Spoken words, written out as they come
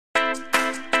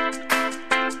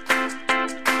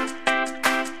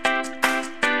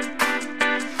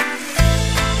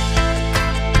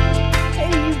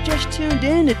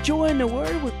to Joy in the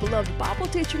Word with beloved Bible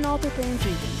teacher and author Pam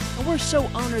Jenkins. And we're so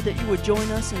honored that you would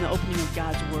join us in the opening of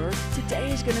God's Word.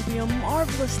 Today is going to be a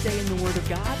marvelous day in the Word of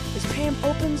God as Pam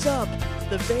opens up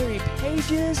the very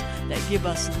pages that give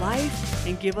us life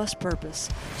and give us purpose.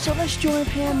 So let's join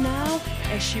Pam now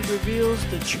as she reveals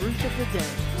the truth of the day.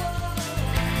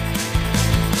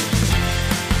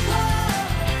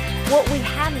 What we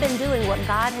have been doing, what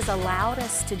God has allowed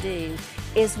us to do,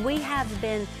 is we have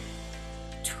been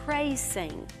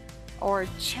tracing or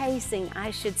chasing,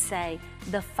 I should say,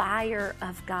 the fire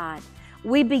of God.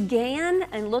 We began,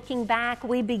 and looking back,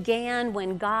 we began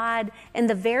when God, in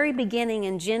the very beginning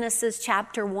in Genesis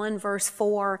chapter 1 verse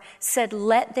 4, said,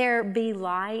 "Let there be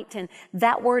light." And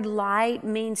that word light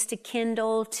means to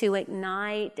kindle, to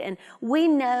ignite. And we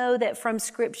know that from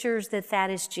scriptures that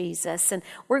is Jesus. And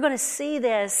we're going to see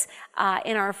this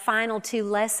in our final two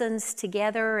lessons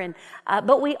together. And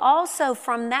but we also,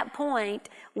 from that point,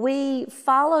 we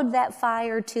followed that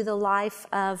fire to the life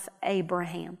of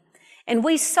Abraham. And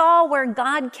we saw where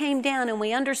God came down, and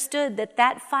we understood that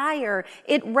that fire,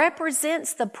 it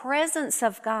represents the presence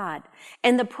of God.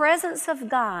 And the presence of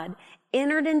God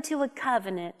entered into a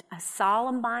covenant, a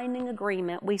solemn binding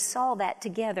agreement. We saw that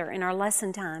together in our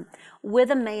lesson time with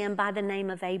a man by the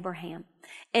name of Abraham.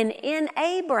 And in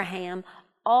Abraham,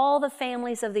 all the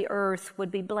families of the earth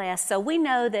would be blessed. So we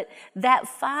know that that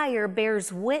fire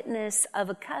bears witness of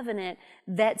a covenant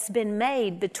that's been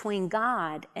made between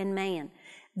God and man.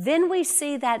 Then we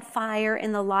see that fire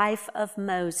in the life of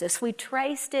Moses. We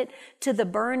traced it to the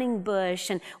burning bush,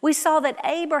 and we saw that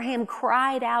Abraham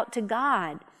cried out to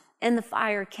God, and the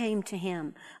fire came to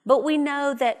him. But we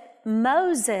know that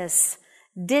Moses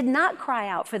did not cry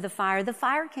out for the fire. The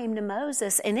fire came to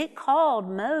Moses, and it called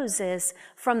Moses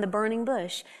from the burning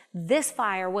bush. This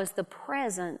fire was the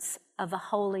presence of a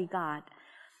holy God.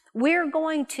 We're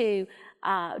going to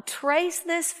trace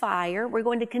this fire. We're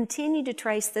going to continue to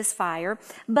trace this fire.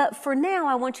 But for now,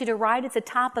 I want you to write at the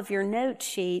top of your note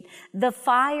sheet, the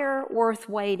fire worth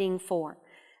waiting for.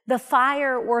 The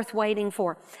fire worth waiting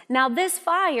for. Now, this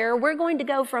fire, we're going to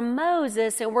go from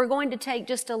Moses, and we're going to take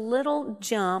just a little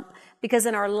jump, because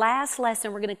in our last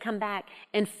lesson, we're going to come back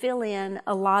and fill in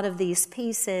a lot of these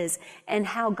pieces and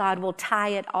how God will tie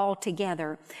it all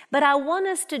together. But I want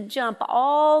us to jump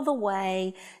all the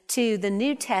way to the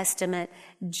New Testament.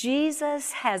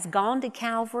 Jesus has gone to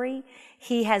Calvary.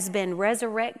 He has been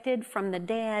resurrected from the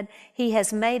dead. He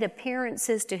has made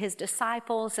appearances to his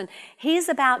disciples, and he's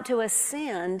about to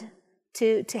ascend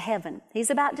to heaven.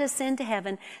 He's about to ascend to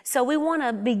heaven. So we want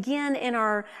to begin in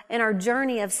our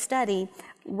journey of study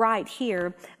right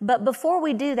here. But before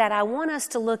we do that, I want us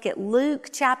to look at Luke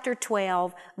chapter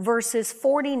 12, verses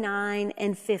 49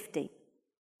 and 50.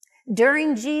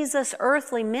 During Jesus'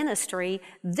 earthly ministry,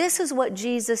 this is what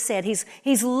Jesus said.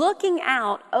 He's looking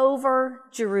out over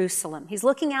Jerusalem. He's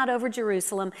looking out over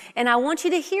Jerusalem, and I want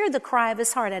you to hear the cry of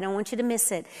his heart. I don't want you to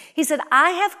miss it. He said, "I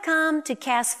have come to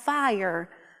cast fire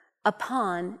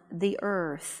upon the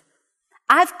earth."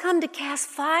 I've come to cast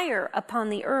fire upon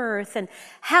the earth, and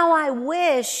how I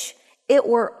wish it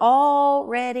were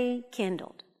already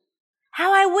kindled.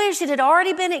 How I wish it had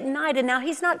already been ignited. Now,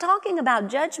 he's not talking about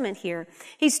judgment here.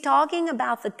 He's talking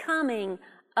about the coming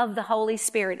of the Holy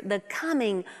Spirit, the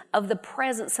coming of the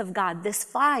presence of God, this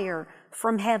fire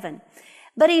from heaven.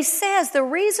 But he says the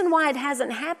reason why it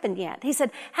hasn't happened yet, he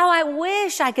said, how I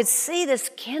wish I could see this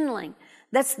kindling.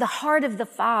 That's the heart of the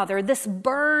Father, this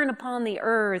burn upon the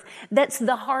earth. That's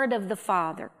the heart of the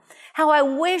Father. How I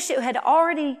wish it had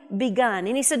already begun.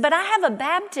 And he said, but I have a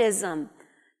baptism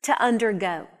to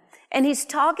undergo. And he's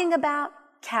talking about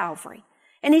Calvary.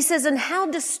 And he says, and how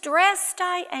distressed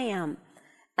I am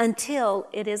until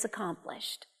it is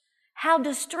accomplished. How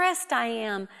distressed I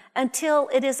am until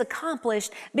it is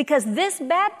accomplished, because this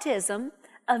baptism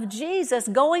of Jesus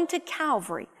going to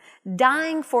Calvary,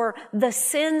 dying for the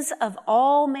sins of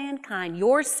all mankind,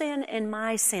 your sin and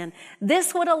my sin,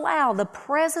 this would allow the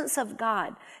presence of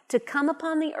God to come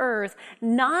upon the earth,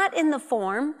 not in the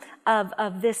form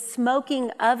of this smoking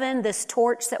oven, this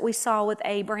torch that we saw with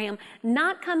Abraham,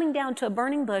 not coming down to a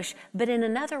burning bush, but in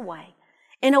another way,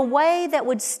 in a way that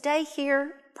would stay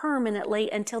here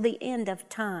permanently until the end of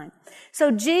time.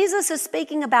 So Jesus is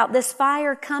speaking about this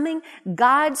fire coming,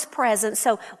 God's presence.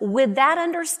 So with that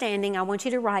understanding, I want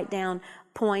you to write down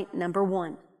point number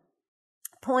one.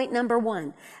 Point number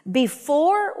one.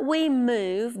 Before we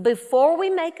move, before we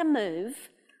make a move,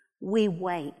 we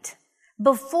wait.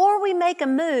 Before we make a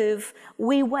move,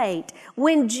 we wait.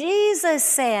 When Jesus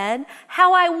said,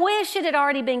 how I wish it had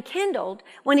already been kindled,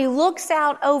 when he looks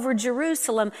out over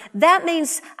Jerusalem, that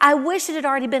means I wish it had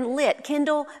already been lit.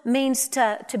 Kindle means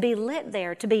to be lit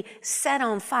there, to be set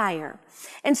on fire.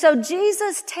 And so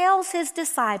Jesus tells his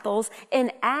disciples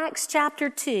in Acts chapter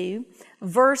 2,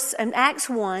 verse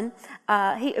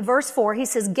 4, he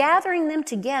says, gathering them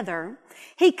together,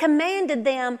 he commanded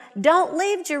them, don't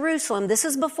leave Jerusalem. This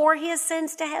is before he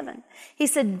ascends to heaven. He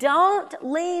said, don't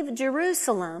leave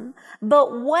Jerusalem,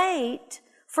 but wait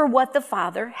for what the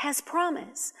Father has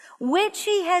promised, which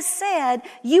he has said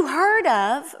you heard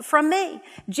of from me.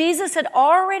 Jesus had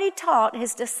already taught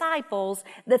his disciples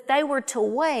that they were to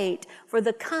wait for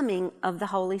the coming of the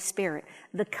Holy Spirit,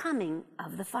 the coming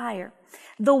of the fire.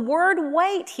 The word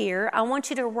wait here, I want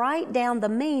you to write down the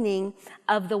meaning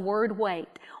of the word wait.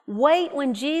 Wait,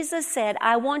 when Jesus said,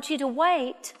 I want you to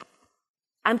wait,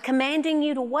 I'm commanding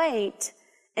you to wait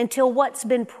until what's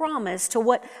been promised, to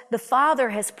what the Father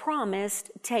has promised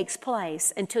takes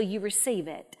place, until you receive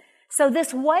it. So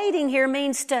this waiting here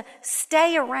means to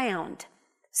stay around.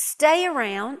 Stay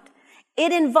around.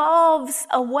 It involves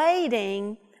a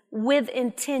waiting with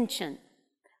intention.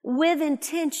 With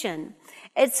intention.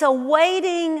 It's a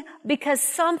waiting because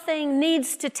something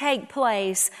needs to take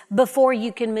place before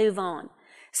you can move on.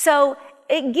 So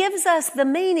it gives us the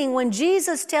meaning when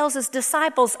Jesus tells his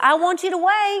disciples, I want you to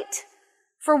wait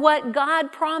for what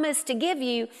God promised to give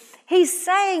you. He's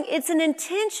saying it's an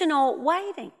intentional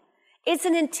waiting. It's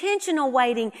an intentional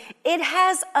waiting. It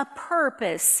has a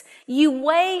purpose. You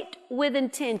wait with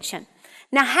intention.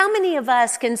 Now, how many of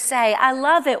us can say, I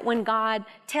love it when God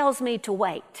tells me to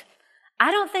wait? I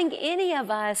don't think any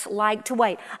of us like to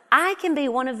wait. I can be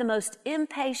one of the most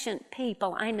impatient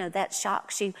people. I know that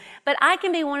shocks you, but I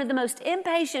can be one of the most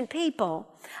impatient people.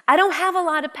 I don't have a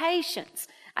lot of patience.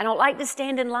 I don't like to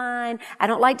stand in line. I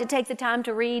don't like to take the time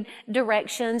to read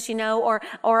directions, or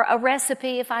a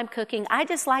recipe if I'm cooking. I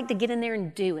just like to get in there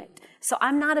and do it. So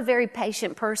I'm not a very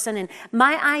patient person. And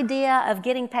my idea of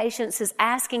getting patience is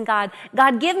asking God,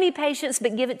 give me patience,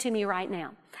 but give it to me right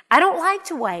now. I don't like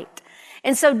to wait.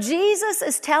 And so Jesus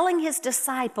is telling his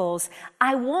disciples,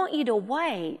 I want you to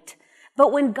wait.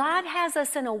 But when God has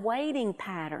us in a waiting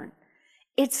pattern,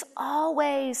 it's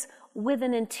always with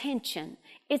an intention.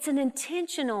 It's an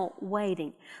intentional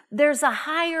waiting. There's a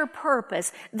higher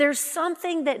purpose. There's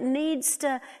something that needs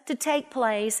to take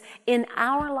place in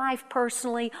our life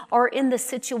personally or in the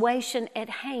situation at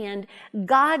hand.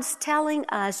 God's telling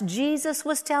us, Jesus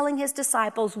was telling his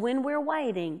disciples when we're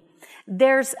waiting,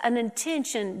 there's an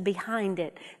intention behind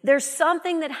it. There's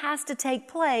something that has to take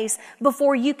place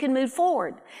before you can move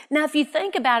forward. Now, if you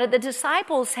think about it, the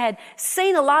disciples had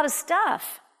seen a lot of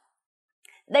stuff.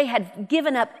 They had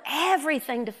given up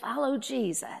everything to follow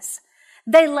Jesus.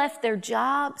 They left their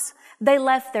jobs. They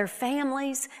left their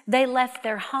families. They left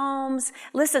their homes.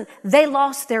 Listen, they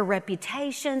lost their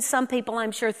reputation. Some people,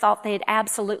 I'm sure, thought they had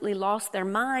absolutely lost their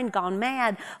mind, gone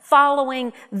mad,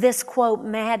 following this, quote,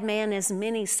 madman as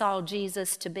many saw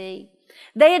Jesus to be.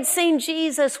 They had seen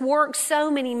Jesus work so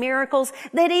many miracles.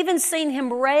 They'd even seen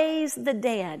him raise the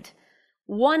dead.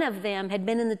 One of them had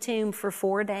been in the tomb for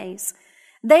 4 days.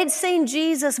 They'd seen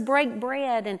Jesus break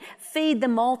bread and feed the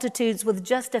multitudes with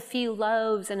just a few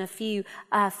loaves and a few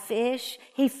fish.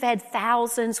 He fed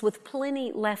thousands with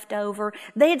plenty left over.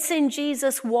 They had seen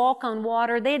Jesus walk on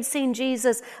water. They had seen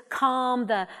Jesus calm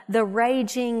the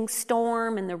raging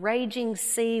storm and the raging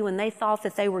sea when they thought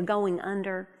that they were going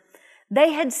under.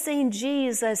 They had seen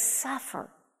Jesus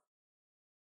suffer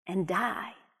and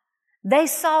die. They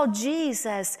saw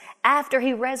Jesus after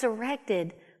he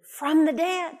resurrected from the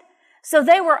dead. So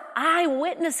they were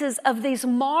eyewitnesses of these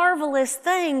marvelous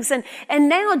things. And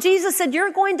now Jesus said,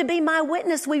 you're going to be my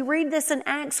witness. We read this in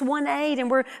Acts 1:8,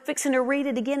 and we're fixing to read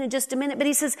it again in just a minute. But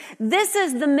he says, this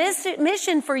is the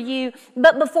mission for you.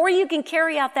 But before you can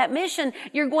carry out that mission,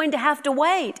 you're going to have to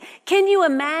wait. Can you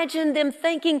imagine them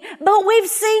thinking, but we've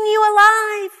seen you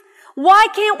alive. Why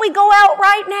can't we go out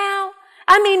right now?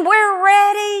 I mean, we're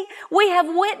ready. We have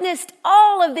witnessed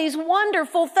all of these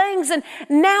wonderful things, and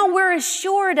now we're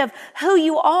assured of who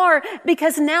you are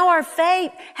because now our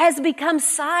faith has become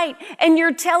sight, and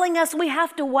you're telling us we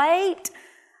have to wait?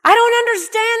 I don't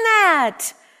understand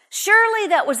that. Surely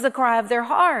that was the cry of their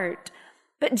heart.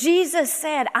 But Jesus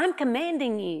said, I'm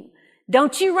commanding you.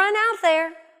 Don't you run out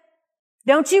there.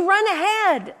 Don't you run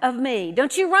ahead of me.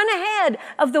 Don't you run ahead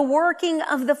of the working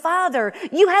of the Father.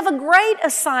 You have a great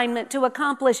assignment to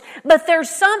accomplish, but there's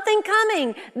something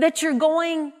coming that you're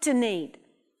going to need.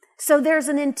 So there's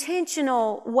an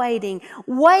intentional waiting.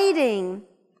 Waiting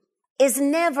is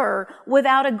never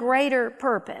without a greater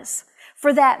purpose.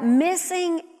 for that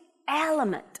missing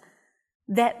element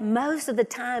that most of the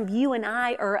time you and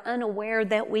I are unaware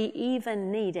that we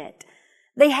even need it.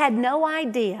 They had no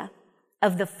idea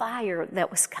of the fire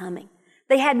that was coming.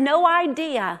 They had no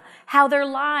idea how their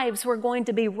lives were going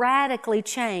to be radically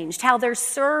changed, how their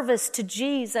service to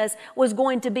Jesus was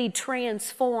going to be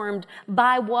transformed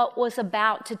by what was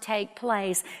about to take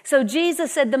place. So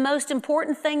Jesus said the most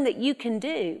important thing that you can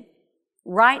do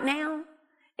right now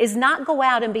is not go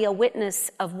out and be a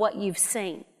witness of what you've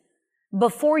seen.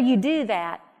 Before you do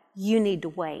that, you need to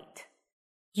wait.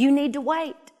 You need to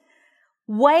wait.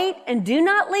 Wait and do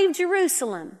not leave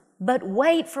Jerusalem, but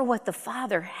wait for what the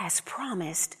Father has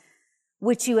promised,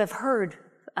 which you have heard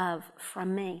of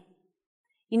from me.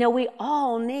 You know, we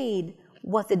all need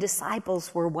what the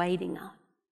disciples were waiting on.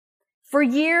 For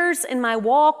years in my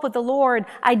walk with the Lord,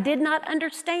 I did not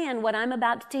understand what I'm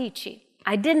about to teach you.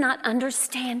 I did not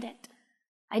understand it.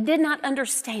 I did not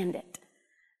understand it.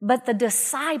 But the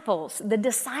disciples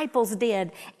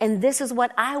did, and this is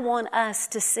what I want us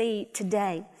to see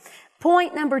today.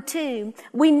 Point number 2,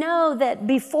 we know that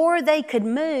before they could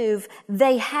move,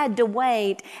 they had to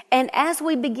wait. And as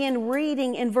we begin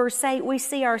reading in verse 8, we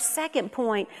see our second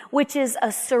point, which is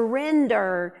a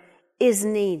surrender is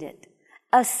needed.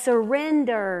 A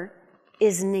surrender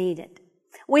is needed.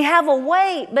 We have a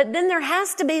wait, but then there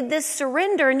has to be this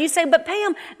surrender. And you say, but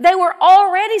Pam, they were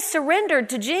already surrendered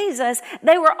to Jesus.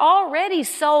 They were already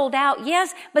sold out.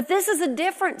 Yes, but this is a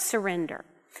different surrender.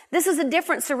 This is a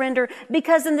different surrender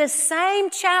because in this same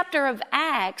chapter of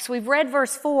Acts, we've read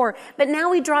verse 4, but now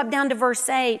we drop down to verse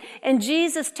 8, and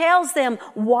Jesus tells them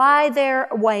why they're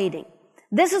waiting.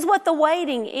 This is what the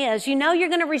waiting is. You know you're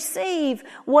going to receive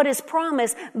what is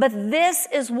promised, but this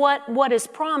is what is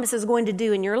promised is going to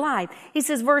do in your life. He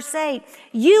says, verse 8,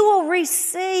 you will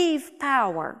receive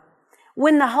power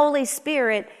when the Holy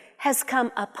Spirit has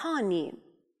come upon you.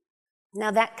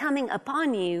 Now that coming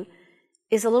upon you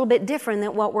is a little bit different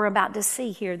than what we're about to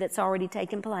see here that's already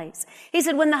taken place. He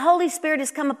said, when the Holy Spirit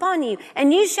has come upon you,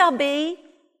 and you shall be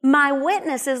my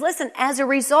witnesses. Listen, as a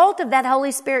result of that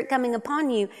Holy Spirit coming upon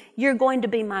you, you're going to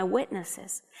be my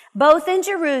witnesses, both in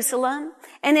Jerusalem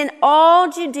and in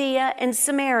all Judea and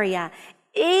Samaria,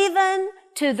 even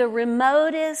to the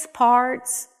remotest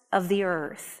parts of the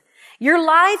earth. Your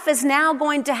life is now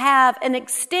going to have an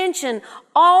extension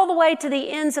all the way to the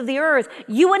ends of the earth.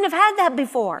 You wouldn't have had that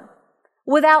before.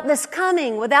 Without this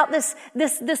coming, without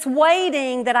this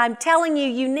waiting that I'm telling you,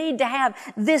 you need to have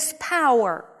this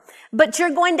power. But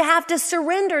you're going to have to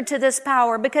surrender to this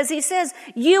power because he says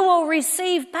you will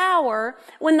receive power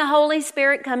when the Holy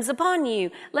Spirit comes upon you.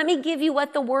 Let me give you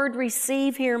what the word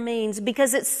receive here means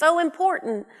because it's so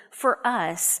important for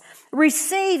us.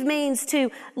 Receive means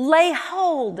to lay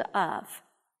hold of,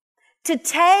 to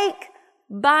take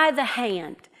by the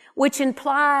hand, which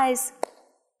implies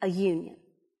a union.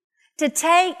 To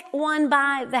take one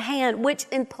by the hand, which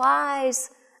implies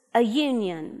a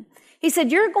union. He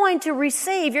said, you're going to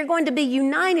receive, you're going to be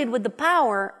united with the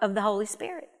power of the Holy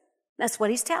Spirit. That's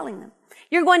what he's telling them.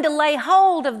 You're going to lay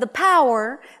hold of the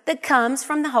power that comes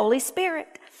from the Holy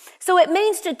Spirit. So it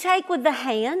means to take with the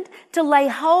hand, to lay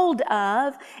hold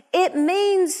of. It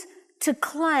means to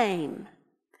claim,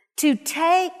 to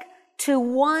take to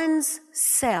one's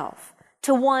self,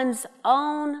 to one's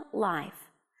own life.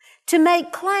 To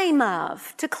make claim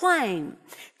of, to claim,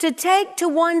 to take to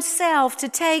oneself, to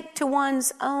take to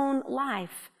one's own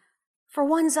life, for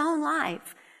one's own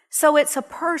life. So it's a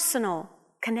personal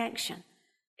connection.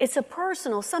 It's a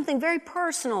personal, something very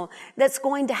personal that's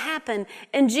going to happen.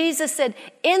 And Jesus said,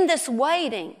 in this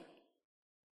waiting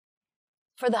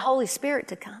for the Holy Spirit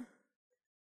to come,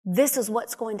 this is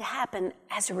what's going to happen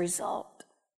as a result.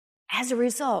 As a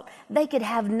result, they could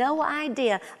have no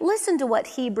idea. Listen to what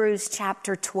Hebrews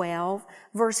chapter 12,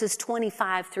 verses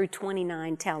 25 through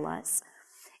 29 tell us.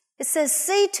 It says,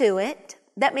 see to it,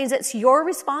 that means it's your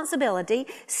responsibility,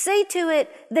 see to it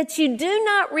that you do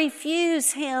not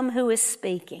refuse him who is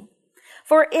speaking.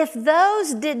 For if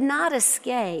those did not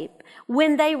escape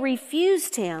when they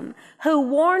refused him who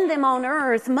warned them on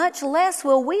earth, much less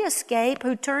will we escape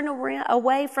who turn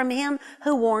away from him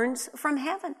who warns from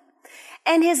heaven.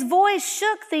 And his voice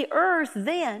shook the earth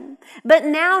then, but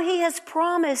now he has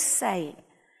promised, saying,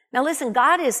 now listen,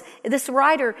 God is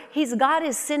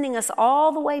sending us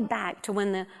all the way back to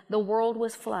when the world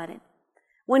was flooded.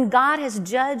 When God has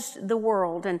judged the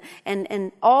world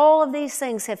and all of these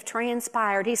things have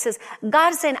transpired, he says,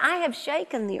 God is saying, I have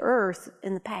shaken the earth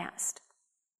in the past.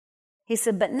 He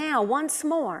said, but now once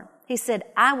more, he said,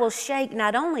 I will shake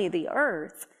not only the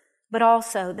earth, but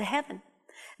also the heaven.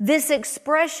 This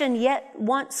expression, yet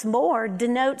once more,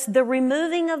 denotes the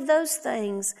removing of those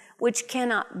things which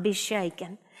cannot be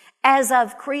shaken, as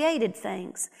of created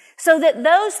things, so that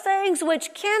those things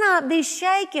which cannot be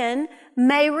shaken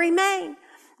may remain.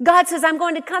 God says, I'm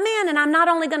going to come in and I'm not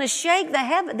only going to shake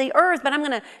the earth, but I'm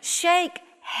going to shake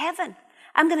heaven.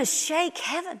 I'm going to shake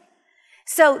heaven.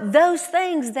 So those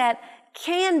things that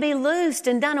can be loosed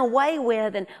and done away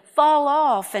with and fall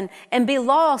off and be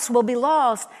lost will be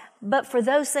lost. But for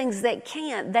those things that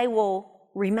can't, they will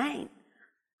remain.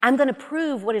 I'm going to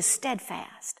prove what is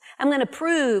steadfast. I'm going to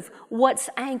prove what's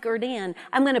anchored in.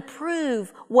 I'm going to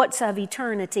prove what's of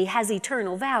eternity, has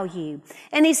eternal value.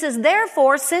 And he says,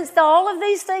 therefore, since all of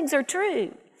these things are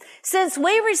true, since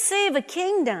we receive a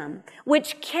kingdom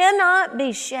which cannot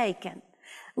be shaken,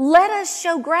 let us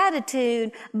show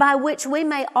gratitude by which we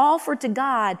may offer to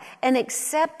God an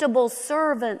acceptable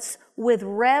servants with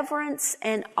reverence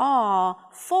and awe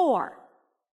for.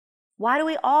 Why do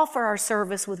we offer our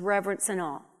service with reverence and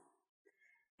awe?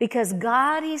 Because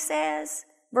God, he says,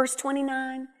 verse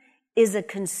 29, is a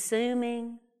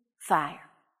consuming fire.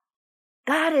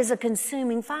 God is a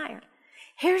consuming fire.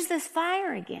 Here's this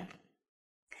fire again.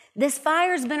 This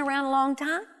fire's been around a long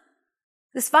time.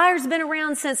 This fire's been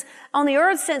around on the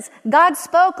earth since God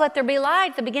spoke, let there be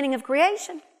light, at the beginning of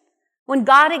creation. When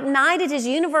God ignited his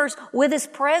universe with his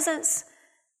presence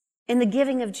in the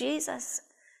giving of Jesus.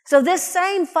 So this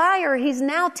same fire, he's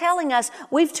now telling us,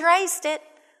 we've traced it.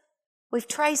 We've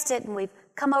traced it and we've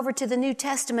come over to the New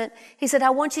Testament. He said, I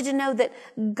want you to know that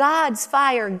God's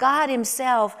fire, God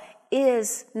himself,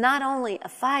 is not only a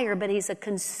fire, but he's a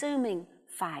consuming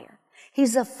fire.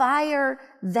 He's a fire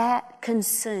that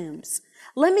consumes.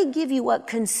 Let me give you what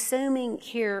consuming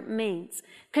here means.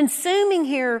 Consuming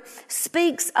here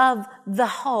speaks of the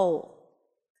whole,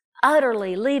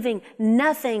 utterly leaving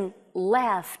nothing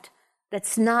left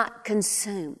that's not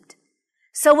consumed.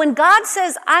 So when God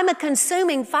says, I'm a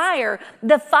consuming fire,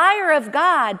 the fire of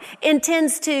God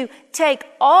intends to take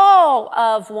all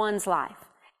of one's life,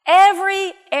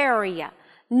 every area,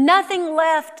 nothing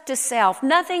left to self,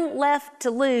 nothing left to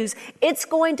lose. It's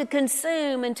going to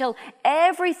consume until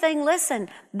everything, listen,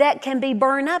 that can be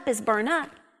burned up is burned up.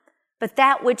 But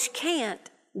that which can't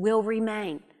will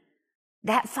remain.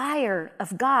 That fire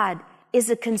of God is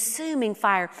a consuming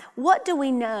fire. What do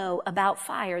we know about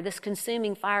fire, this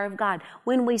consuming fire of God?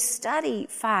 When we study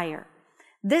fire,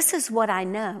 this is what I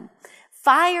know.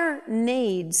 Fire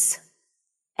needs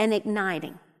an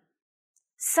igniting.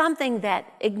 Something that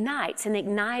ignites, an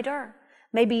igniter.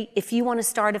 Maybe if you want to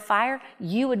start a fire,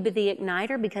 you would be the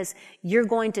igniter because you're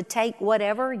going to take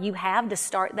whatever you have to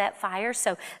start that fire.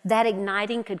 So that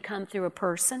igniting could come through a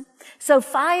person. So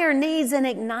fire needs an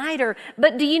igniter.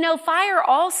 But do you know fire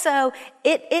also,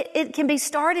 it can be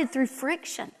started through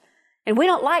friction. And we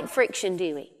don't like friction,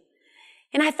 do we?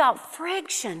 And I thought,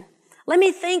 friction. Let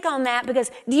me think on that because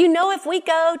do you know if we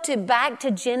go back to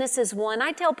Genesis 1,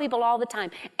 I tell people all the time,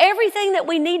 everything that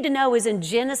we need to know is in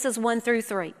Genesis 1 through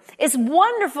 3. It's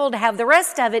wonderful to have the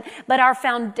rest of it, but our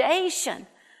foundation,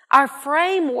 our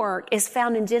framework is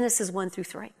found in Genesis 1 through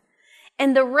 3.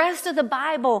 And the rest of the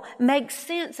Bible makes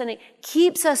sense and it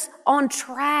keeps us on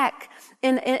track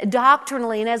and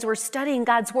doctrinally. And as we're studying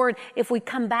God's Word, if we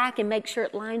come back and make sure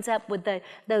it lines up with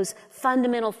those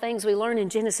fundamental things we learn in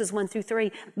Genesis 1 through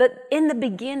 3. But in the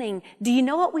beginning, do you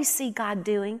know what we see God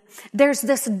doing? There's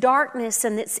this darkness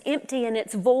and it's empty and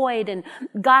it's void. And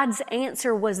God's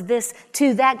answer was this,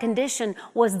 to that condition,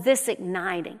 was this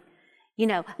igniting. You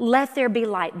know, let there be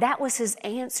light. That was his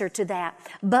answer to that.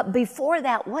 But before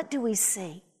that, what do we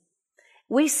see?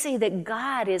 We see that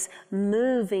God is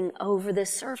moving over the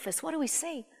surface. What do we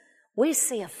see? We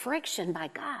see a friction by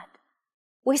God.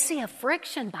 We see a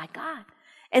friction by God.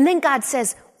 And then God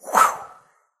says, whew,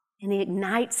 and he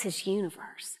ignites his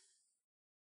universe.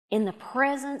 In the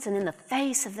presence and in the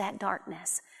face of that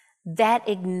darkness, that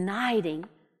igniting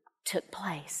took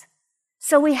place.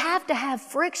 So we have to have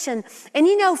friction. And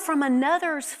you know, from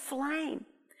another's flame,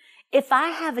 if I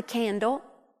have a candle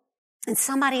and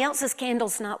somebody else's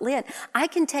candle's not lit, I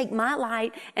can take my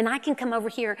light and I can come over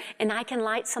here and I can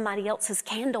light somebody else's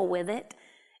candle with it.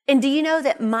 And do you know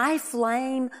that my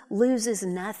flame loses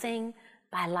nothing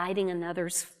by lighting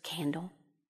another's candle?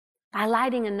 By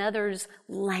lighting another's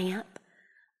lamp?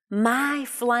 My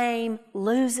flame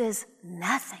loses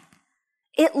nothing.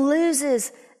 It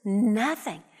loses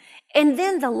nothing. And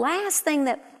then the last thing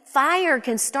that fire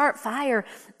can start fire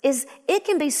is it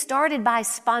can be started by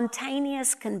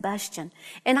spontaneous combustion.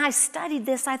 And I studied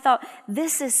this. I thought,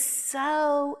 this is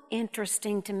so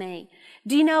interesting to me.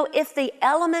 Do you know, if the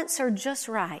elements are just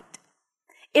right,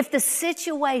 if the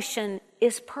situation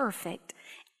is perfect,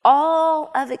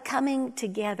 All of it coming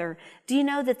together. Do you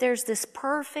know that there's this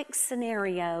perfect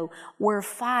scenario where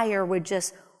fire would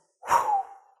just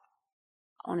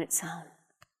on its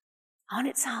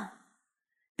own.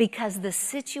 Because the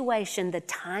situation, the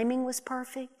timing was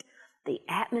perfect, the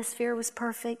atmosphere was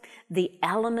perfect, the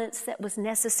elements that was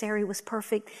necessary was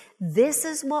perfect. This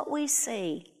is what we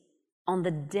see on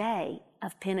the day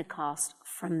of Pentecost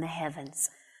from the heavens.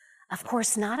 Of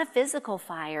course, not a physical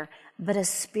fire, but a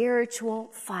spiritual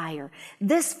fire.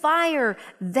 This fire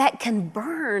that can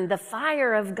burn, the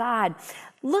fire of God.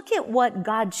 Look at what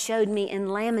God showed me in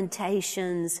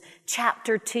Lamentations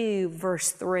chapter 2,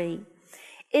 verse 3.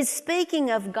 It's speaking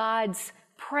of God's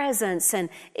presence and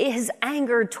his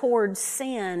anger towards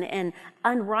sin and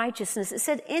unrighteousness. It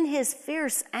said, in his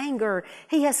fierce anger,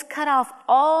 he has cut off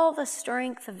all the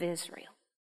strength of Israel.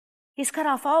 He's cut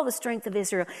off all the strength of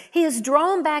Israel. He has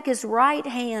drawn back his right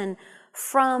hand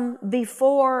from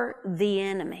before the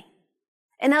enemy.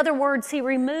 In other words, he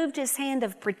removed his hand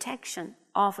of protection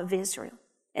off of Israel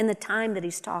in the time that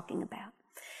he's talking about.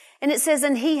 And it says,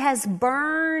 and he has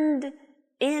burned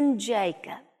in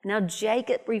Jacob. Now,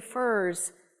 Jacob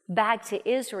refers back to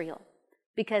Israel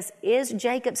because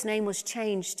Jacob's name was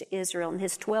changed to Israel and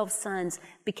his 12 sons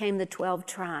became the 12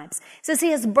 tribes. It says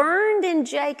he has burned in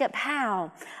Jacob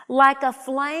how? Like a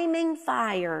flaming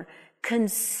fire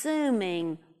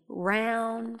consuming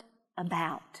round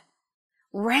about.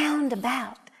 Round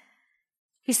about.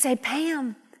 You say,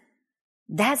 Pam,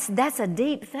 that's a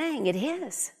deep thing. It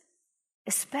is.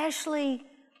 Especially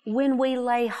when we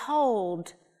lay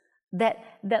hold that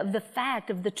the fact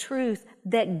of the truth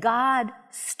that God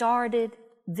started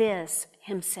this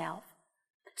himself.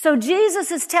 So Jesus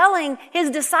is telling his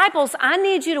disciples, I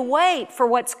need you to wait for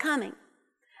what's coming.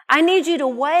 I need you to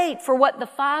wait for what the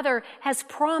Father has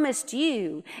promised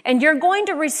you. And you're going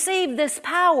to receive this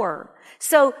power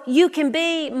so you can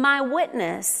be my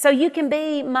witness.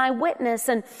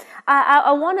 And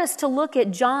I want us to look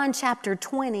at John chapter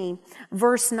 20,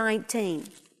 verse 19.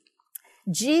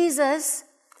 Jesus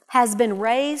has been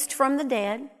raised from the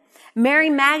dead. Mary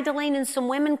Magdalene and some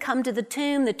women come to the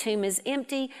tomb. The tomb is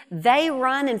empty. They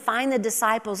run and find the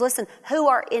disciples, listen, who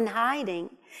are in hiding.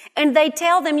 And they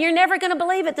tell them, you're never going to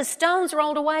believe it. The stone's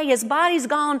rolled away. His body's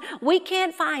gone. We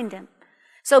can't find him.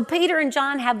 So Peter and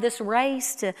John have this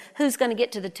race to who's going to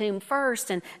get to the tomb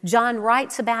first. And John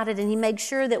writes about it and he makes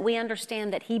sure that we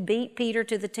understand that he beat Peter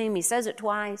to the tomb. He says it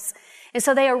twice. And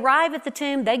so they arrive at the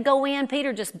tomb. They go in.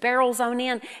 Peter just barrels on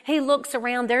in. He looks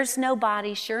around. There's no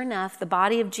body. Sure enough, the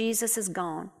body of Jesus is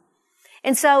gone.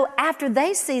 And so after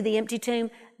they see the empty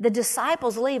tomb, the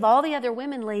disciples leave. All the other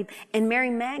women leave. And Mary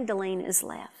Magdalene is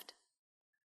left.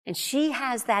 And she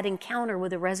has that encounter with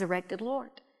the resurrected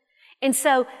Lord. And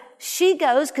so she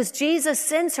goes because Jesus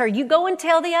sends her. You go and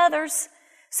tell the others.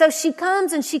 So she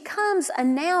comes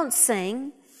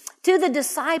announcing to the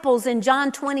disciples in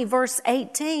John 20 verse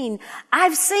 18,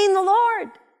 I've seen the Lord.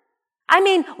 I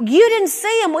mean, you didn't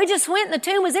see him. We just went and the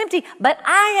tomb was empty, but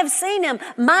I have seen him.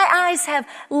 My eyes have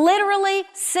literally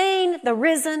seen the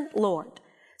risen Lord.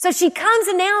 So she comes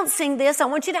announcing this. I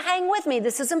want you to hang with me.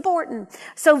 This is important.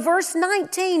 So verse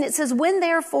 19, it says, when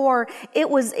therefore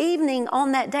it was evening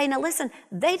on that day. Now listen,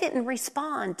 they didn't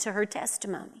respond to her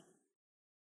testimony.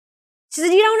 She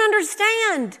said, you don't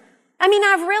understand. I mean,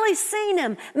 I've really seen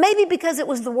him. Maybe because it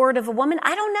was the word of a woman.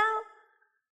 I don't know.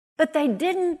 But they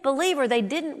didn't believe her. They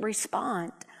didn't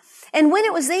respond. And when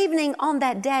it was evening on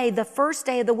that day, the first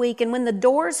day of the week, and when the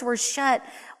doors were shut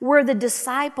where the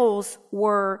disciples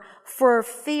were for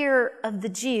fear of the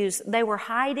Jews, they were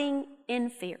hiding in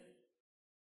fear.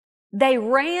 They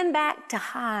ran back to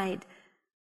hide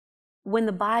when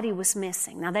the body was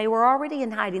missing. Now, they were already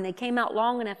in hiding. They came out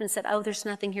long enough and said, oh, there's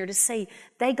nothing here to see.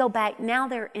 They go back. Now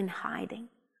they're in hiding.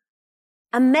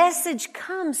 A message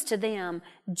comes to them.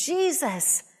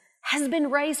 Jesus has been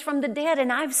raised from the dead,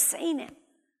 and I've seen him.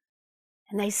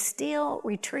 And they still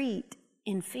retreat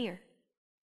in fear,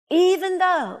 even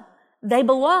though they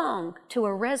belong to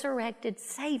a resurrected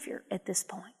Savior at this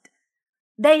point.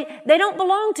 They don't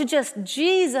belong to just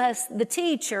Jesus, the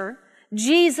teacher,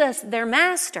 Jesus, their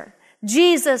master,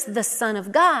 Jesus, the Son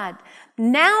of God.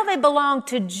 Now they belong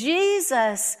to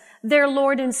Jesus, their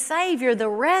Lord and Savior, the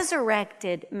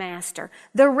resurrected Master,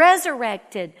 the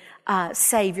resurrected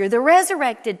Savior, the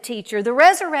resurrected teacher, the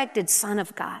resurrected Son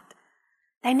of God.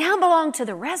 They now belong to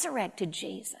the resurrected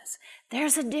Jesus.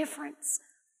 There's a difference.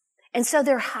 And so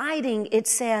they're hiding, it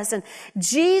says, and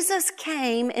Jesus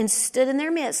came and stood in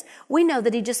their midst. We know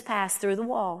that he just passed through the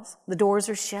walls. The doors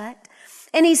are shut.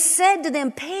 And he said to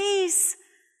them, peace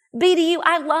be to you.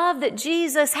 I love that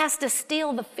Jesus has to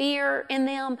still the fear in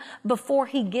them before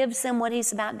he gives them what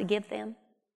he's about to give them.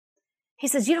 He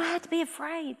says, you don't have to be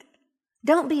afraid.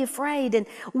 Don't be afraid. And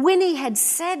when he had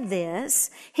said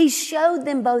this, he showed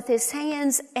them both his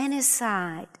hands and his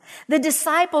side. The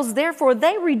disciples, therefore,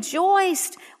 they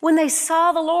rejoiced when they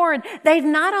saw the Lord. They've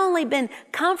not only been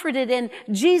comforted and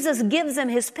Jesus gives them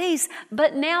his peace,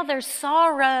 but now their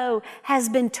sorrow has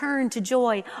been turned to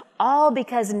joy, all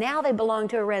because now they belong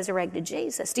to a resurrected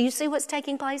Jesus. Do you see what's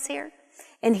taking place here?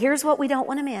 And here's what we don't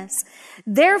want to miss.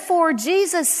 Therefore,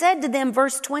 Jesus said to them,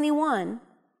 verse 21,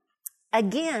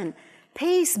 again,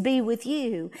 peace be with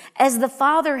you. As the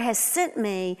Father has sent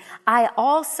me, I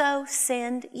also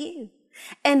send you.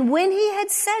 And when he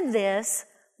had said this,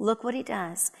 look what he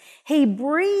does. He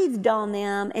breathed on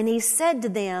them and he said to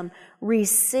them,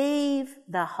 receive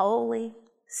the Holy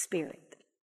Spirit.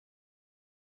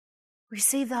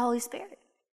 Receive the Holy Spirit.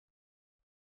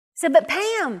 He said, but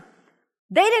Pam,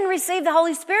 they didn't receive the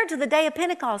Holy Spirit till the day of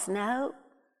Pentecost. No,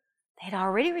 they'd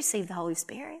already received the Holy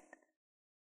Spirit.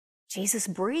 Jesus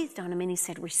breathed on them and he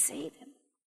said, receive him.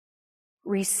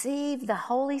 Receive the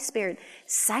Holy Spirit.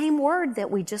 Same word that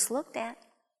we just looked at.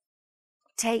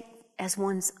 Take as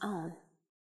one's own.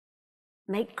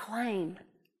 Make claim.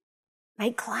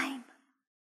 Make claim.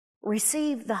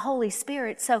 Receive the Holy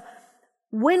Spirit. So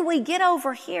when we get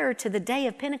over here to the day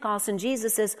of Pentecost and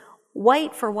Jesus says,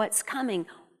 wait for what's coming,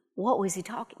 what was he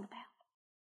talking about?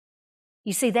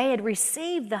 You see, they had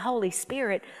received the Holy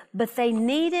Spirit, but they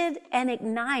needed an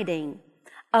igniting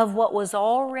of what was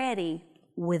already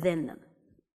within them.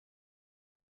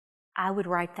 I would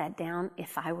write that down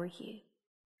if I were you.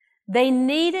 They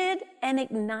needed an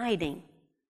igniting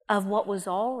of what was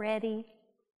already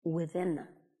within them.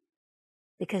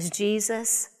 Because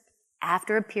Jesus,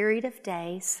 after a period of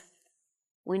days,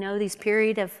 we know this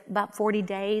period of about 40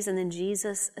 days, and then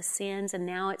Jesus ascends, and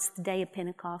now it's the day of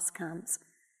Pentecost comes.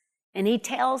 And he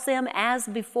tells them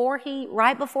right before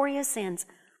he ascends,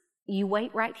 you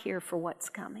wait right here for what's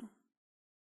coming.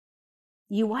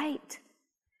 You wait.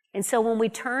 And so when we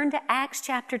turn to Acts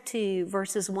chapter 2,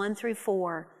 verses 1 through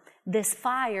 4, this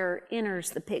fire enters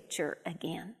the picture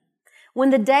again. When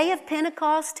the day of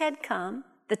Pentecost had come,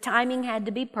 the timing had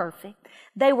to be perfect.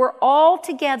 They were all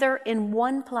together in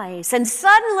one place. And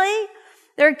suddenly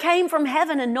there came from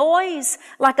heaven a noise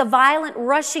like a violent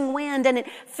rushing wind, and it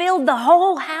filled the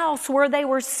whole house where they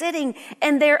were sitting.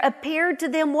 And there appeared to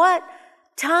them what?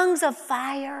 Tongues of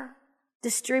fire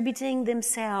distributing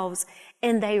themselves,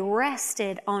 and they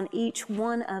rested on each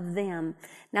one of them.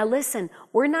 Now listen,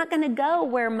 we're not going to go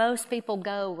where most people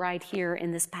go right here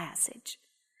in this passage.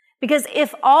 Because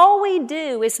if all we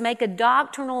do is make a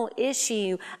doctrinal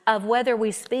issue of whether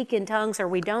we speak in tongues or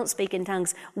we don't speak in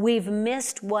tongues, we've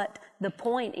missed what the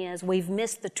point is. We've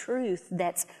missed the truth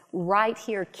that's right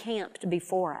here camped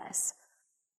before us.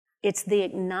 It's the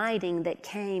igniting that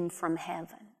came from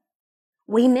heaven.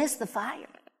 We missed the fire.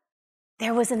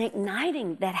 There was an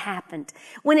igniting that happened.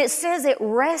 When it says it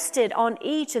rested on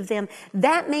each of them,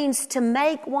 that means to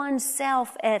make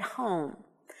oneself at home,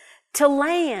 to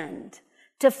land,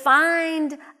 to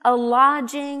find a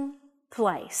lodging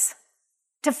place.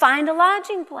 To find a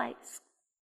lodging place.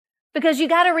 Because you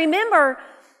got to remember,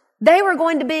 they were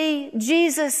going to be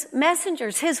Jesus'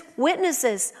 messengers, his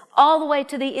witnesses, all the way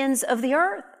to the ends of the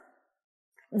earth.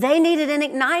 They needed an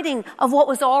igniting of what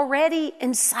was already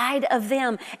inside of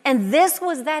them. And this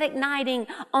was that igniting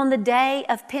on the day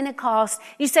of Pentecost.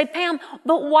 You say, Pam,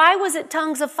 but why was it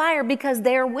tongues of fire? Because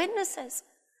they're witnesses.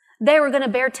 They were going to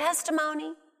bear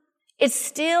testimony. It's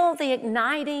still the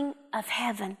igniting of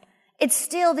heaven. It's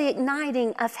still the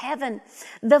igniting of heaven.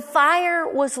 The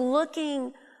fire was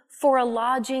looking for a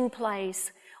lodging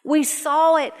place. We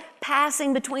saw it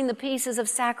passing between the pieces of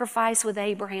sacrifice with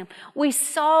Abraham. We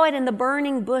saw it in the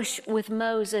burning bush with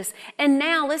Moses. And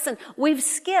now, listen, we've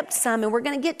skipped some, and we're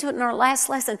going to get to it in our last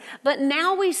lesson. But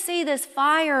now we see this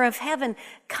fire of heaven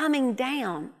coming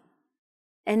down.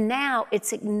 And now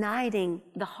it's igniting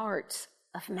the hearts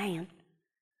of man.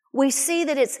 We see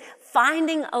that it's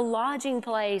finding a lodging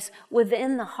place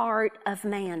within the heart of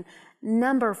man.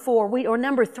 Number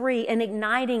 3, an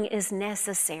igniting is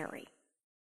necessary.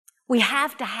 We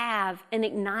have to have an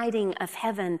igniting of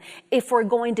heaven if we're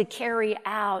going to carry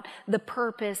out the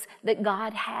purpose that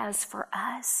God has for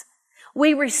us.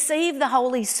 We receive the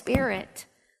Holy Spirit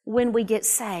when we get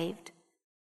saved.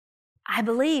 I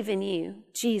believe in you,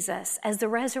 Jesus, as the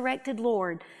resurrected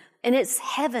Lord, and it's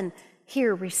heaven.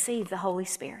 Here, receive the Holy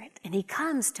Spirit. And he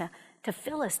comes to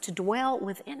fill us, to dwell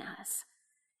within us.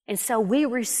 And so we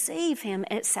receive him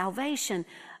at salvation.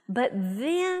 But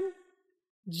then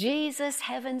Jesus,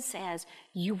 heaven says,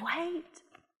 you wait.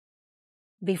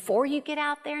 Before you get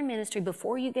out there in ministry,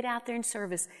 before you get out there in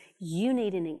service, you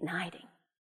need an igniting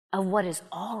of what is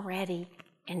already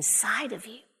inside of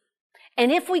you.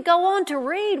 And if we go on to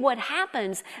read what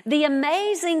happens, the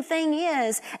amazing thing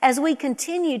is, as we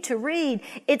continue to read,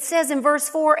 it says in verse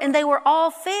 4, and they were all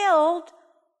filled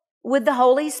with the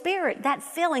Holy Spirit. That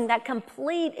filling, that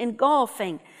complete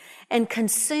engulfing and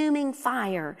consuming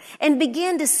fire, and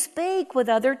began to speak with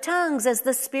other tongues as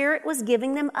the Spirit was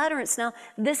giving them utterance. Now,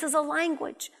 this is a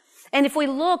language. And if we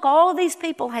look, all of these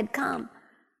people had come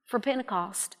for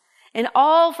Pentecost, and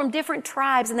all from different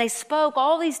tribes, and they spoke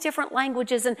all these different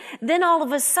languages, and then all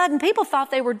of a sudden, people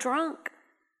thought they were drunk.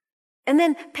 And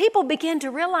then people began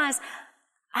to realize,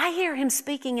 I hear him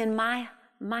speaking in my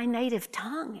native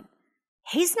tongue.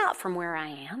 He's not from where I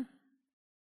am.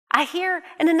 I hear,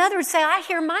 and another would say, I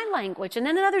hear my language. And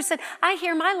then another said, I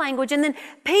hear my language. And then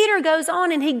Peter goes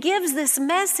on and he gives this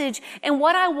message. And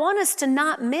what I want us to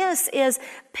not miss is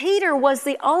Peter was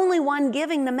the only one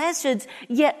giving the message,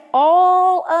 yet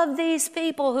all of these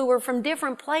people who were from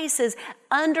different places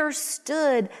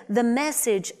understood the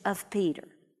message of Peter.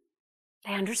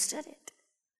 They understood it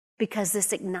because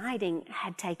this igniting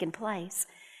had taken place.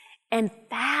 And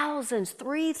thousands,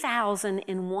 3,000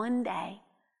 in one day,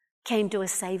 came to a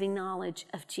saving knowledge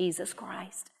of Jesus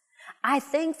Christ. I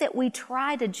think that we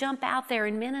try to jump out there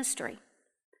in ministry.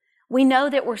 We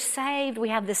know that we're saved. We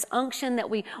have this unction that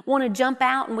we want to jump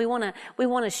out and we want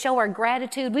to show our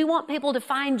gratitude. We want people to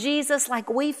find Jesus like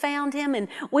we found him, and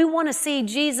we want to see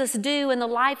Jesus do in the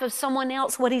life of someone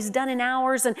else what he's done in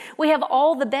ours, and we have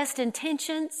all the best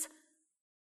intentions,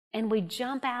 and we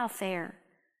jump out there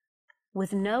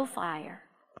with no fire,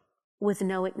 with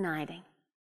no igniting.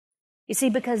 You see,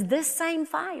 because this same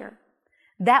fire,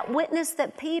 that witness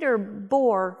that Peter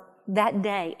bore that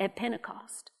day at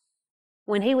Pentecost,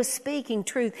 when he was speaking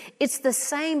truth, it's the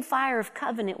same fire of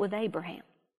covenant with Abraham.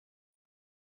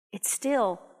 It's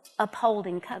still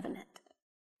upholding covenant.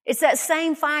 It's that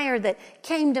same fire that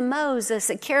came to Moses,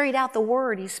 that carried out the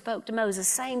word he spoke to Moses,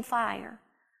 same fire.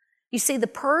 You see, the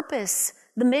purpose,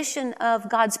 the mission of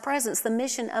God's presence, the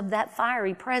mission of that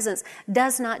fiery presence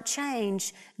does not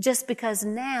change just because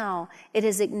now it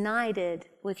is ignited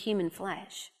with human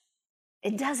flesh.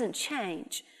 It doesn't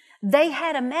change. They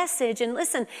had a message, and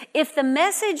listen, if the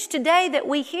message today that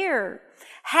we hear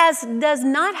does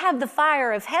not have the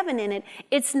fire of heaven in it,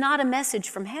 it's not a message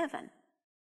from heaven.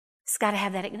 It's got to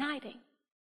have that igniting.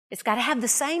 It's got to have the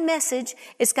same message.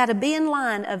 It's got to be in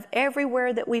line of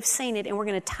everywhere that we've seen it, and we're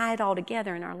going to tie it all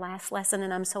together in our last lesson,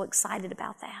 and I'm so excited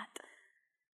about that.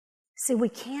 See, we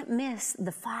can't miss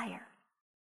the fire.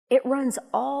 It runs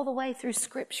all the way through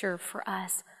Scripture for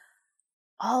us,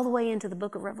 all the way into the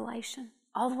book of Revelation,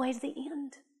 all the way to the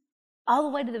end, all the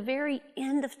way to the very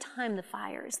end of time. The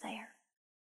fire is there.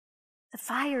 The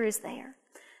fire is there.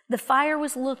 The fire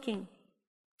was looking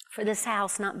for this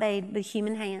house not made with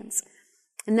human hands.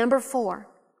 And number 4,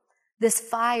 this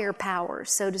firepower,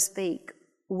 so to speak,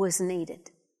 was needed.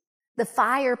 The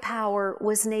firepower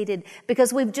was needed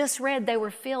because we've just read they were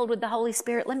filled with the Holy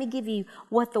Spirit. Let me give you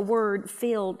what the word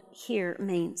filled here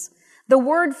means. The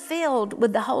word filled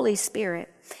with the Holy Spirit,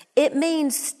 it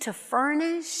means to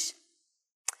furnish,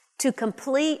 to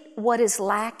complete what is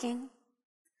lacking.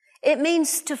 It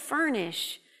means to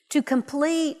furnish, to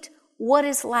complete what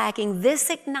is lacking. This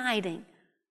igniting.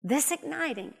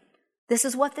 This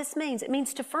is what this means. It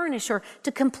means to furnish or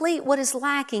to complete what is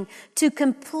lacking, to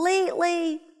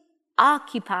completely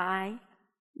occupy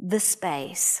the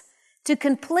space. To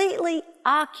completely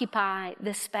occupy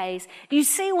the space. You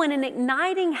see, when an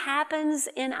igniting happens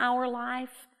in our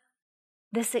life,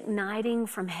 this igniting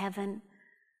from heaven,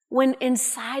 when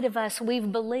inside of us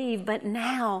we've believed, but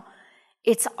now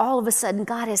it's all of a sudden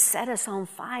God has set us on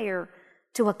fire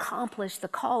to accomplish the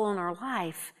call on our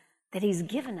life that He's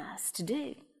given us to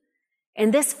do.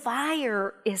 And this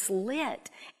fire is lit.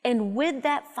 And with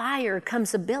that fire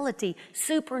comes ability,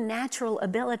 supernatural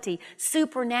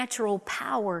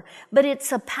power. But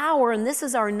it's a power, and this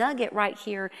is our nugget right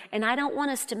here, and I don't want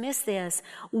us to miss this.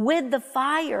 With the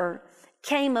fire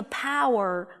came a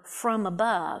power from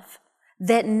above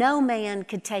that no man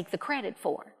could take the credit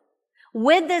for.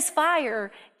 With this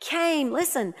fire came,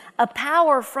 listen, a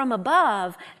power from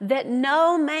above that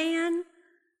no man,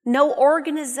 no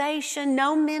organization,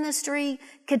 no ministry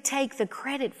could take the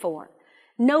credit for.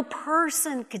 No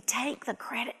person could take the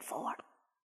credit for.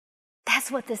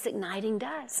 That's what this igniting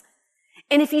does.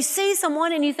 And if you see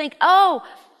someone and you think, oh,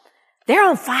 they're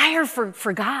on fire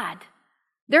for God.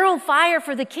 They're on fire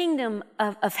for the kingdom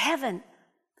of heaven.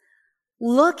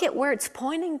 Look at where it's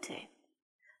pointing to.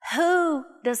 Who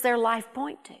does their life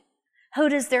point to? Who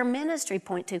does their ministry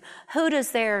point to? Who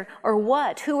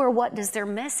or what does their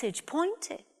message point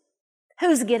to?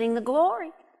 Who's getting the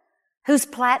glory? Whose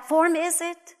platform is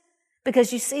it?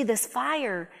 Because you see, this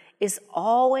fire is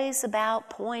always about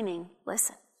pointing,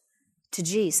 listen, to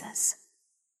Jesus.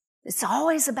 It's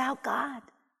always about God.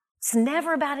 It's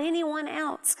never about anyone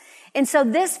else. And so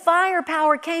this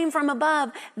firepower came from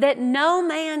above that no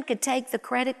man could take the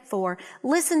credit for.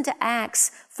 Listen to Acts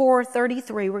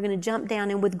 4:33. We're going to jump down.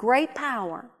 And with great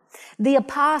power, the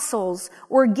apostles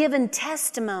were given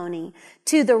testimony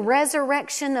to the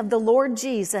resurrection of the Lord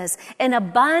Jesus, and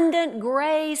abundant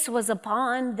grace was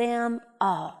upon them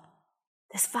all.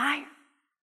 This fire.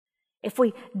 If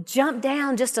we jump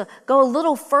down just to go a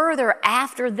little further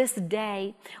after this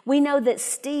day, we know that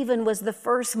Stephen was the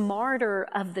first martyr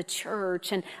of the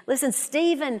church. And listen,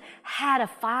 Stephen had a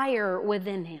fire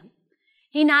within him.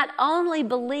 He not only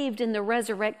believed in the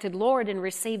resurrected Lord and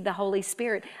received the Holy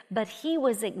Spirit, but he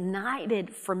was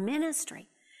ignited for ministry.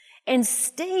 And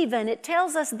Stephen, it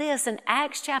tells us this in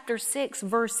Acts chapter 6,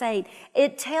 verse 8.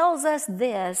 It tells us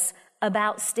this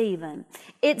about Stephen.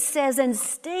 It says, and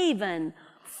Stephen,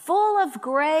 full of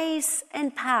grace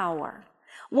and power,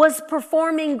 was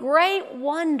performing great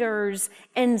wonders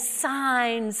and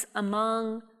signs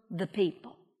among the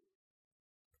people.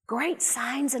 Great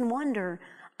signs and wonder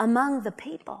among the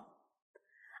people.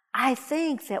 I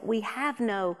think that we have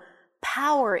no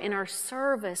power in our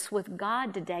service with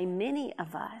God today. Many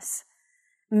of us,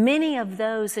 many of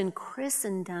those in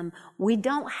Christendom, we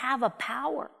don't have a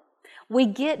power. We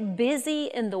get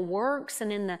busy in the works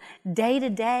and in the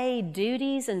day-to-day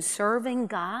duties and serving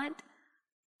God.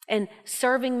 And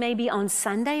serving maybe on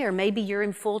Sunday, or maybe you're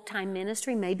in full-time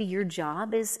ministry. Maybe your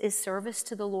job is service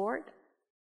to the Lord.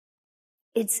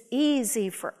 It's easy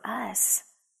for us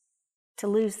to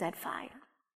lose that fire.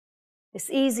 It's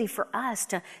easy for us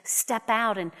to step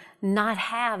out and not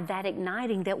have that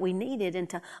igniting that we needed, and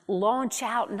to launch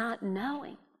out not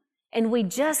knowing. And we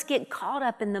just get caught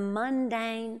up in the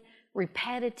mundane,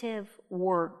 repetitive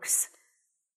works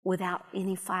without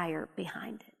any fire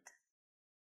behind it.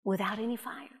 Without any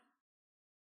fire.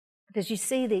 Because you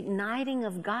see, the igniting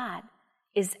of God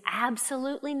is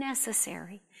absolutely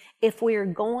necessary if we are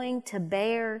going to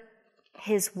bear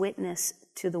His witness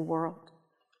to the world.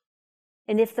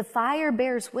 And if the fire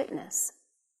bears witness,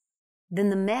 then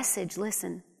the message,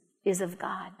 listen, is of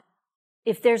God.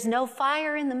 If there's no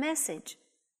fire in the message,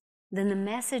 then the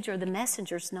message or the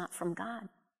messenger's not from God.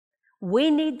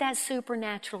 We need that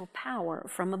supernatural power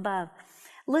from above.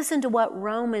 Listen to what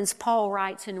Paul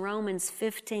writes in Romans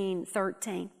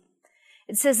 15:13.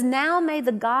 It says, now may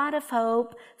the God of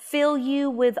hope fill you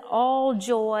with all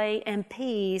joy and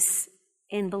peace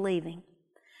in believing,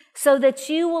 so that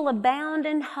you will abound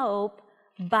in hope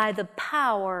by the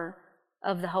power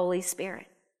of the Holy Spirit.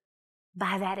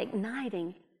 By that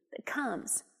igniting that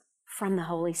comes from the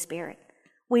Holy Spirit.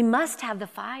 We must have the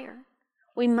fire.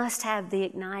 We must have the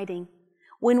igniting.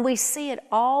 When we see it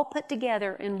all put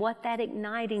together in what that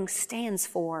igniting stands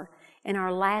for in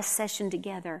our last session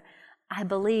together, I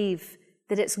believe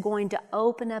that it's going to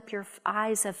open up your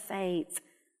eyes of faith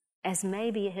as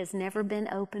maybe it has never been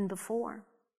opened before.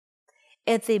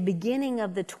 At the beginning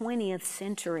of the 20th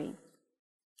century,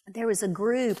 there was a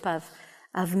group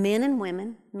of men and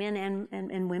women, men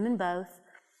and women both,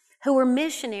 who were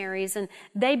missionaries, and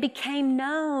they became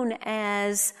known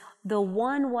as the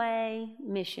one-way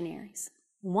missionaries.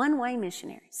 One-way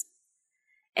missionaries.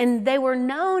 And they were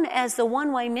known as the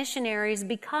one-way missionaries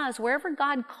because wherever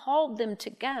God called them to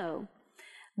go,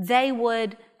 they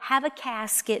would have a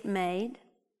casket made,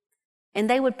 and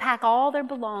they would pack all their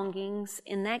belongings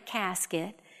in that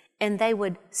casket, and they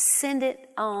would send it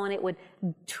on. It would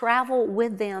travel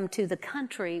with them to the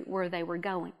country where they were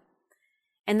going.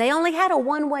 And they only had a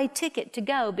one-way ticket to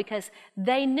go because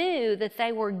they knew that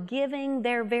they were giving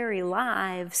their very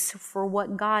lives for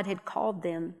what God had called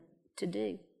them to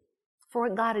do. For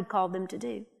what God had called them to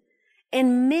do.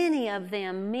 And many of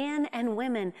them, men and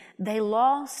women, they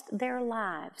lost their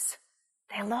lives.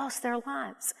 They lost their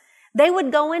lives. They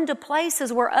would go into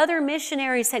places where other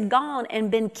missionaries had gone and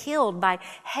been killed by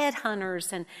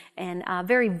headhunters and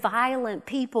very violent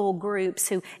people groups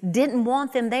who didn't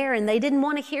want them there, and they didn't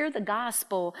want to hear the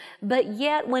gospel. But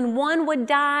yet when one would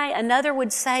die, another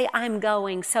would say, I'm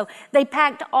going. So they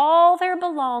packed all their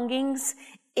belongings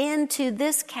into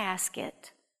this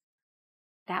casket.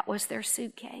 That was their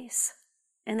suitcase.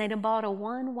 And they'd have bought a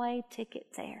one-way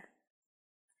ticket there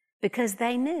because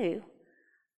they knew,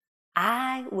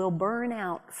 I will burn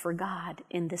out for God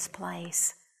in this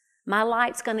place. My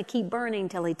light's going to keep burning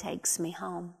till He takes me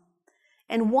home.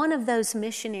 And one of those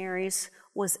missionaries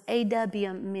was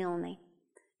A.W. Milne.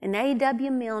 And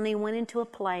A.W. Milne went into a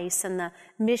place, and the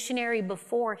missionary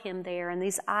before him there in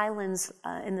these islands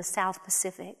in the South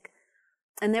Pacific,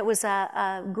 And there was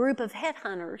a group of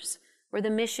headhunters where the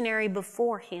missionary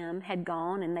before him had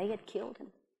gone and they had killed him.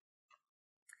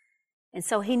 And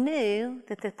so he knew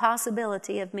that the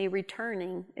possibility of me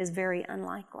returning is very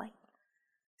unlikely.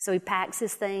 So he packs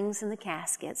his things in the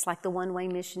caskets like the one-way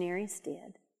missionaries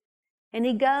did. And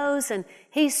he goes and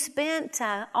he spent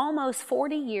almost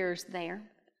 40 years there,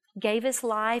 gave his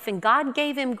life, and God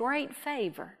gave him great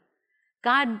favor.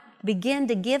 God began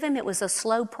to give him. It was a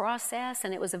slow process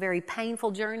and it was a very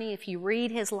painful journey if you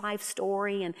read his life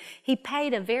story. And he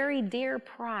paid a very dear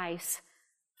price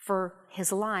for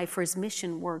his life, for his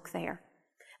mission work there.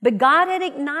 But God had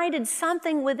ignited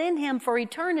something within him for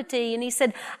eternity, and he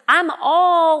said, I'm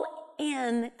all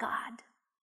in, God.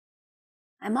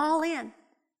 I'm all in.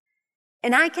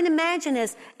 And I can imagine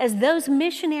as those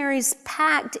missionaries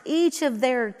packed each of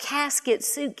their casket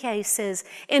suitcases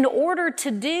in order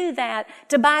to do that,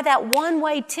 to buy that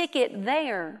one-way ticket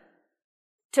there,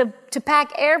 to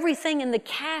pack everything in the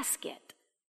casket.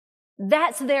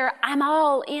 That's their I'm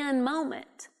all in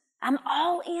moment. I'm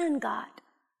all in, God.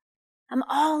 I'm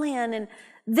all in. And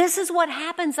this is what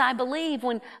happens, I believe,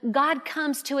 when God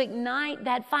comes to ignite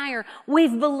that fire.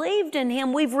 We've believed in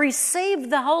Him. We've received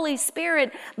the Holy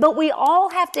Spirit, but we all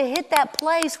have to hit that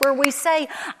place where we say,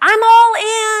 I'm all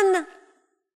in.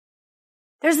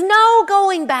 There's no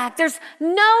going back. There's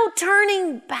no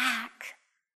turning back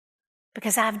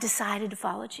because I've decided to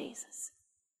follow Jesus.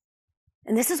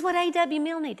 And this is what A.W.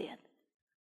 Milne did.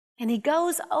 And he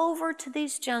goes over to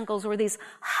these jungles where these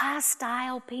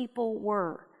hostile people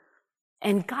were.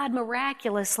 And God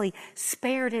miraculously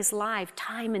spared his life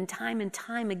time and time and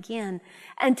time again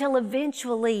until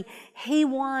eventually he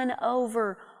won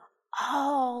over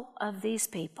all of these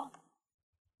people.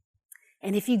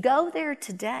 And if you go there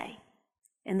today,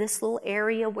 in this little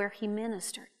area where he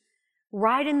ministered,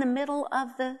 right in the middle of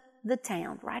the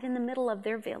town, right in the middle of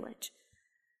their village,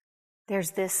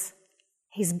 there's this,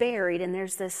 he's buried, and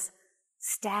there's this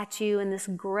statue and this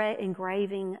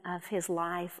engraving of his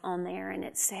life on there, and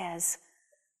it says,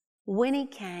 when he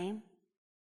came,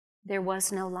 there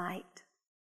was no light.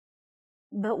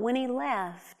 But when he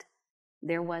left,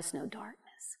 there was no darkness.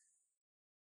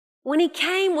 When he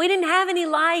came, we didn't have any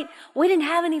light. We didn't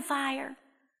have any fire.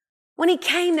 When he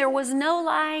came, there was no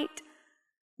light.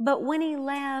 But when he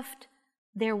left,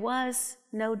 there was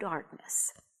no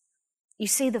darkness. You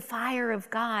see, the fire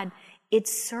of God,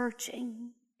 it's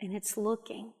searching and it's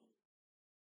looking.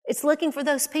 It's looking for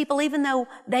those people, even though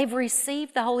they've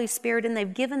received the Holy Spirit and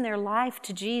they've given their life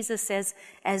to Jesus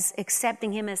as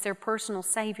accepting Him as their personal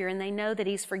Savior, and they know that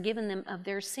He's forgiven them of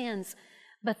their sins,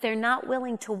 but they're not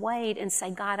willing to wait and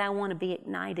say, God, I want to be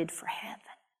ignited for heaven.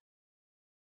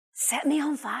 Set me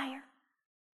on fire.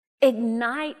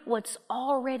 Ignite what's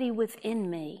already within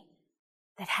me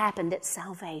that happened at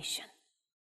salvation.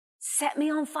 Set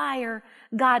me on fire,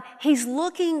 God. He's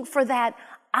looking for that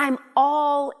I'm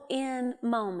all in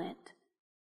moment,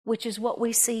 which is what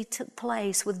we see took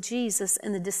place with Jesus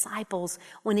and the disciples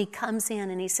when He comes in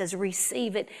and He says,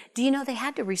 receive it. Do you know they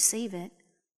had to receive it?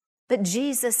 But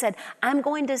Jesus said, I'm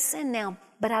going to send now,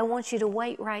 but I want you to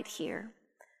wait right here.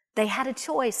 They had a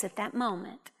choice at that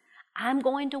moment. I'm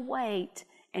going to wait,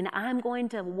 and I'm going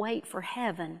to wait for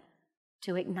heaven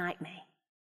to ignite me.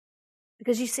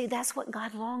 Because you see, that's what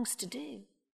God longs to do,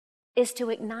 is to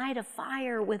ignite a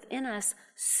fire within us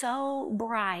so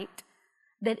bright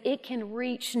that it can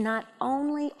reach not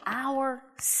only our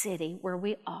city where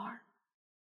we are,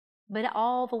 but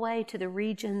all the way to the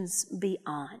regions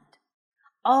beyond,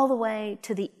 all the way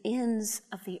to the ends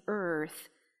of the earth.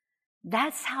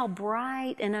 That's how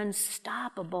bright and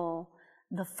unstoppable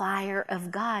the fire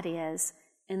of God is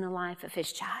in the life of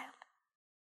His child.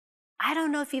 I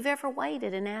don't know if you've ever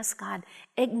waited and asked God,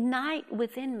 ignite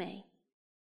within me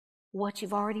what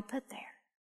you've already put there.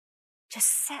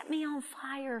 Just set me on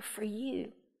fire for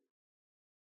you,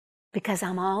 because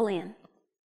I'm all in.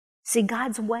 See,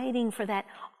 God's waiting for that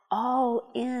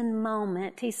all-in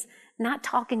moment. He's not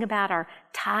talking about our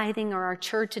tithing or our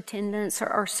church attendance or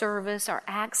our service, our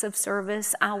acts of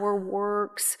service, our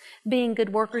works, being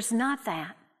good workers, not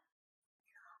that.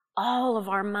 All of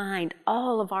our mind,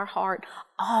 all of our heart,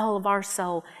 all of our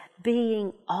soul,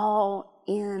 being all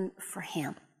in for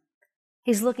Him.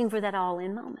 He's looking for that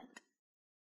all-in moment.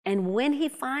 And when He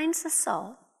finds the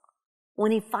soul,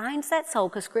 when He finds that soul,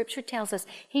 because Scripture tells us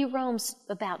He roams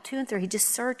about to and fro, He just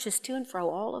searches to and fro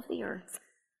all of the earth,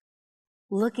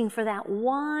 looking for that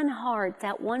one heart,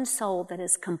 that one soul that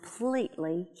is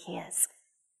completely His.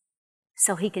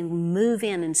 So He can move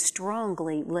in and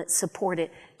strongly support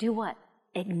it. Do what?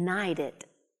 Ignite it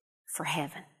for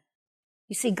heaven.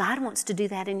 You see, God wants to do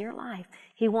that in your life.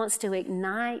 He wants to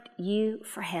ignite you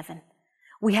for heaven.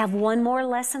 We have one more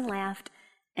lesson left,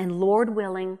 and Lord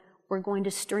willing, we're going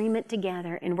to stream it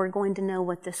together, and we're going to know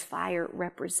what this fire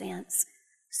represents.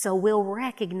 So we'll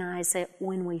recognize it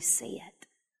when we see it.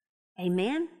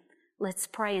 Amen? Let's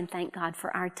pray and thank God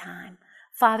for our time.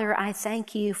 Father, I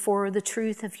thank you for the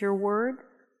truth of your word,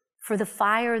 for the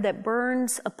fire that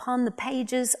burns upon the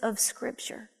pages of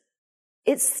Scripture.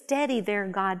 It's steady there,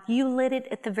 God. You lit it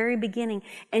at the very beginning,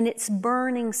 and it's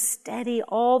burning steady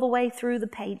all the way through the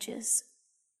pages.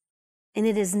 And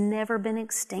it has never been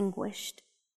extinguished,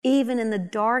 even in the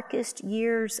darkest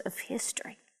years of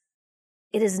history.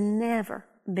 It has never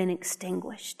been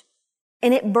extinguished.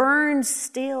 And it burns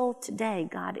still today,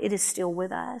 God. It is still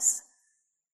with us.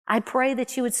 I pray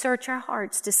that you would search our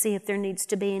hearts to see if there needs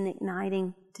to be an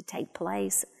igniting to take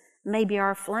place. Maybe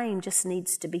our flame just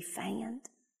needs to be fanned.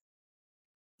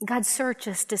 God, search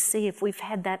us to see if we've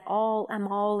had that I'm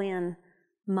all in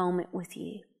moment with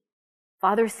you.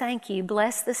 Father, thank you.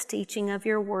 Bless this teaching of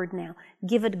your word now.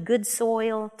 Give it good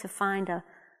soil to find a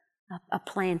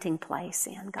planting place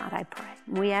in. God, I pray.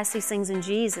 We ask these things in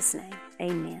Jesus' name.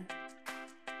 Amen.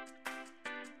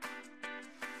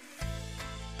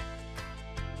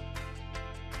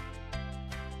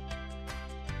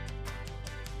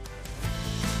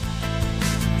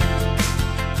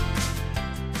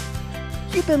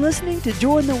 You've been listening to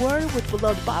Joy in the Word with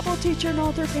beloved Bible teacher and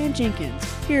author Pam Jenkins.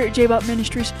 Here at J-Bot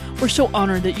Ministries, we're so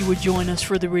honored that you would join us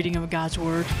for the reading of God's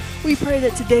Word. We pray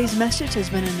that today's message has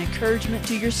been an encouragement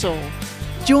to your soul.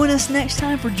 Join us next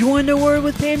time for Joy in the Word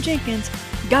with Pam Jenkins.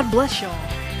 God bless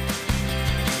y'all.